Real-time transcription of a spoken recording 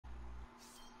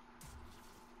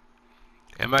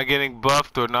Am I getting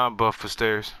buffed or not buffed for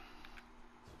stairs?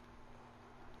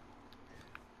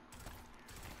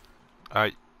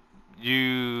 Alright,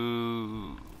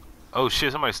 you... Oh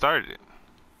shit, somebody started it.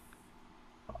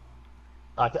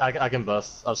 I can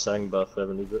buff. I was saying buff if I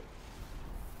ever need it.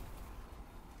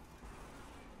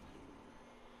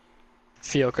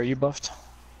 Fiok, are you buffed?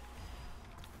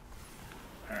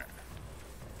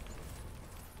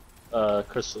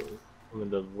 Crystal, I'm in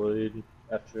the void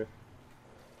after.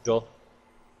 Joel.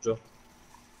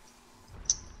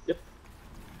 Yep.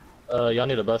 Y'all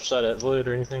need a buff shot at void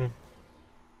or anything?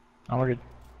 Oh, we're good.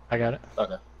 I got it.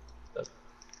 Okay. Good.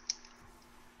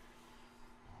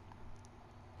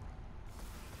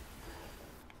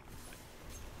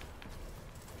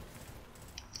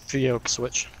 Fiok,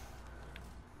 switch.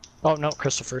 Oh, no,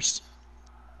 Crystal first.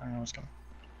 I don't know what's coming.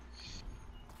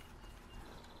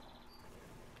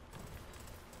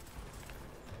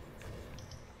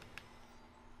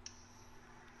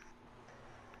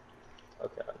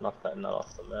 Okay, I knocked that nut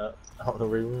off the map. I don't know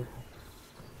where he went.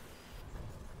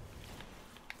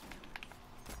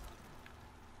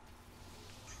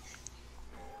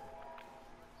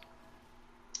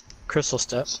 Crystal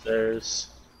step. Stairs.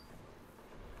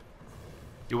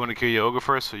 You want to kill your ogre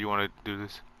first, or you want to do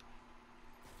this?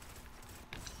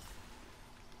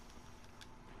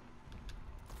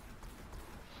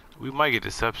 We might get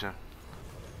deception.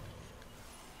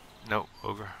 Nope,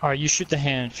 ogre. Alright, you shoot the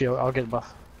hand, Fiok. I'll get a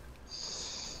buff.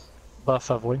 Buff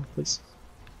avoid, please.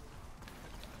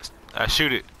 I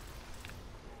shoot it.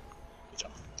 Good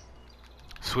job.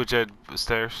 Switch at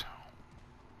stairs.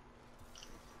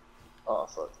 Oh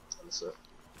fuck. That's it.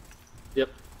 Yep.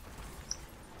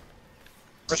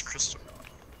 Where's Crystal going?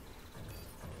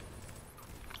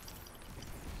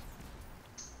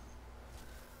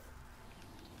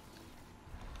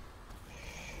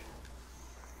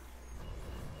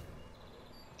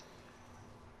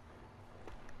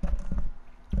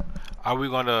 Are we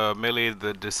gonna melee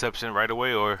the deception right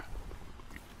away, or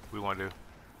we want to?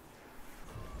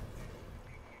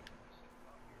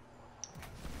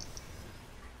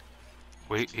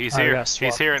 Wait, he's here.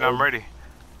 He's here, and I'm ready.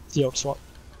 Fiok, swap.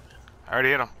 I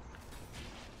already hit him.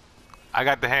 I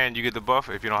got the hand. You get the buff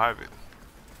if you don't have it.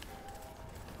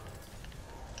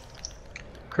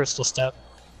 Crystal step.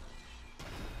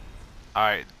 All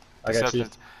right. I got you.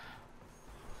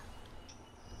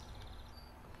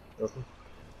 Deception.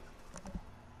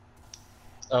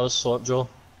 I was swap, Joel.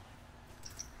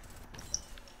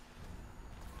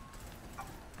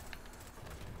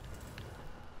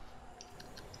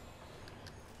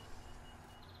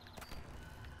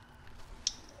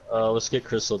 Let's get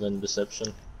Crystal then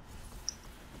Deception.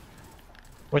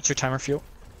 What's your timer, Fiok?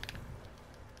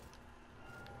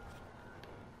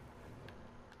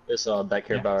 It's back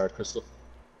here by our Crystal.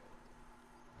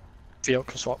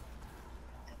 Fiok, swap.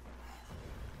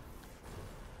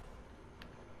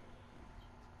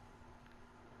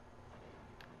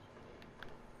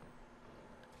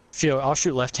 Fiok, I'll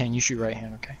shoot left hand, you shoot right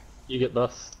hand, okay? You get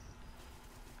buff.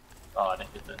 Oh, I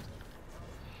didn't get that.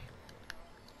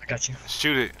 I got you.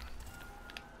 Shoot it.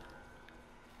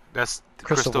 That's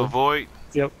Crystal Crystal Void.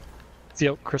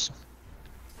 Fiok, Crystal.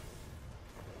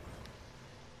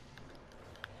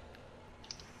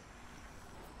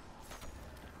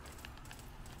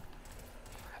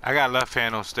 I got left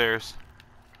hand on stairs.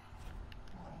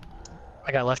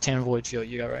 I got left hand void, Fiok,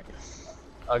 you got right.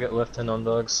 I'll get left hand on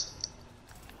dogs.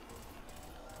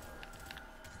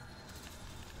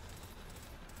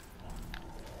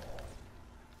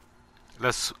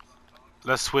 Let's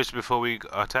switch before we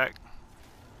attack.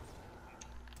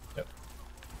 Yep.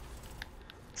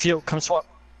 Fiok, come swap.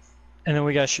 And then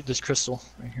we gotta shoot this crystal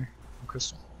right here.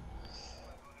 Crystal.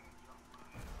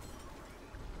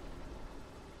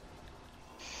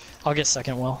 I'll get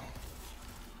second well.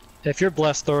 If you're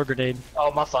blessed, throw a grenade.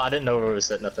 Oh, my fault. I didn't know where we were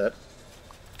setting up at.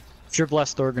 If you're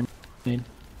blessed, throw a grenade.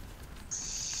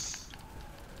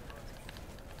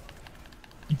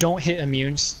 Don't hit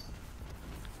immunes.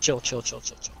 Chill.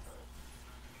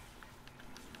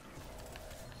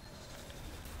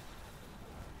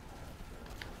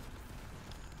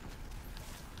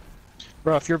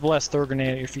 Bro, if you're blessed, throw a grenade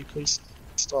at your feet, please.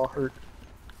 It's all hurt.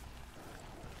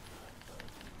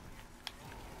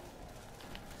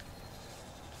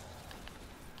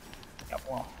 Got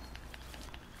one.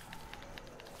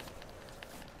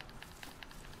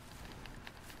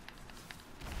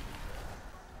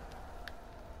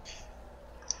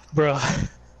 Bro,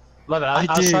 Love it.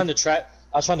 I was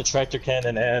trying to tractor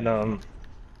cannon and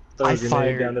throw a I grenade down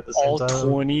fired at the same all time.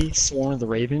 20 Swarm of the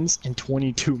Ravens and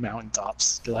 22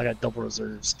 mountaintops because I got double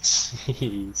reserves.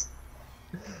 Jeez.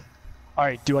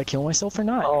 Alright, do I kill myself or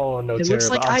not? Oh no, It Tara, looks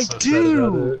like I'm I so sad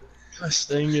about do! it. Gosh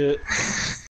dang it.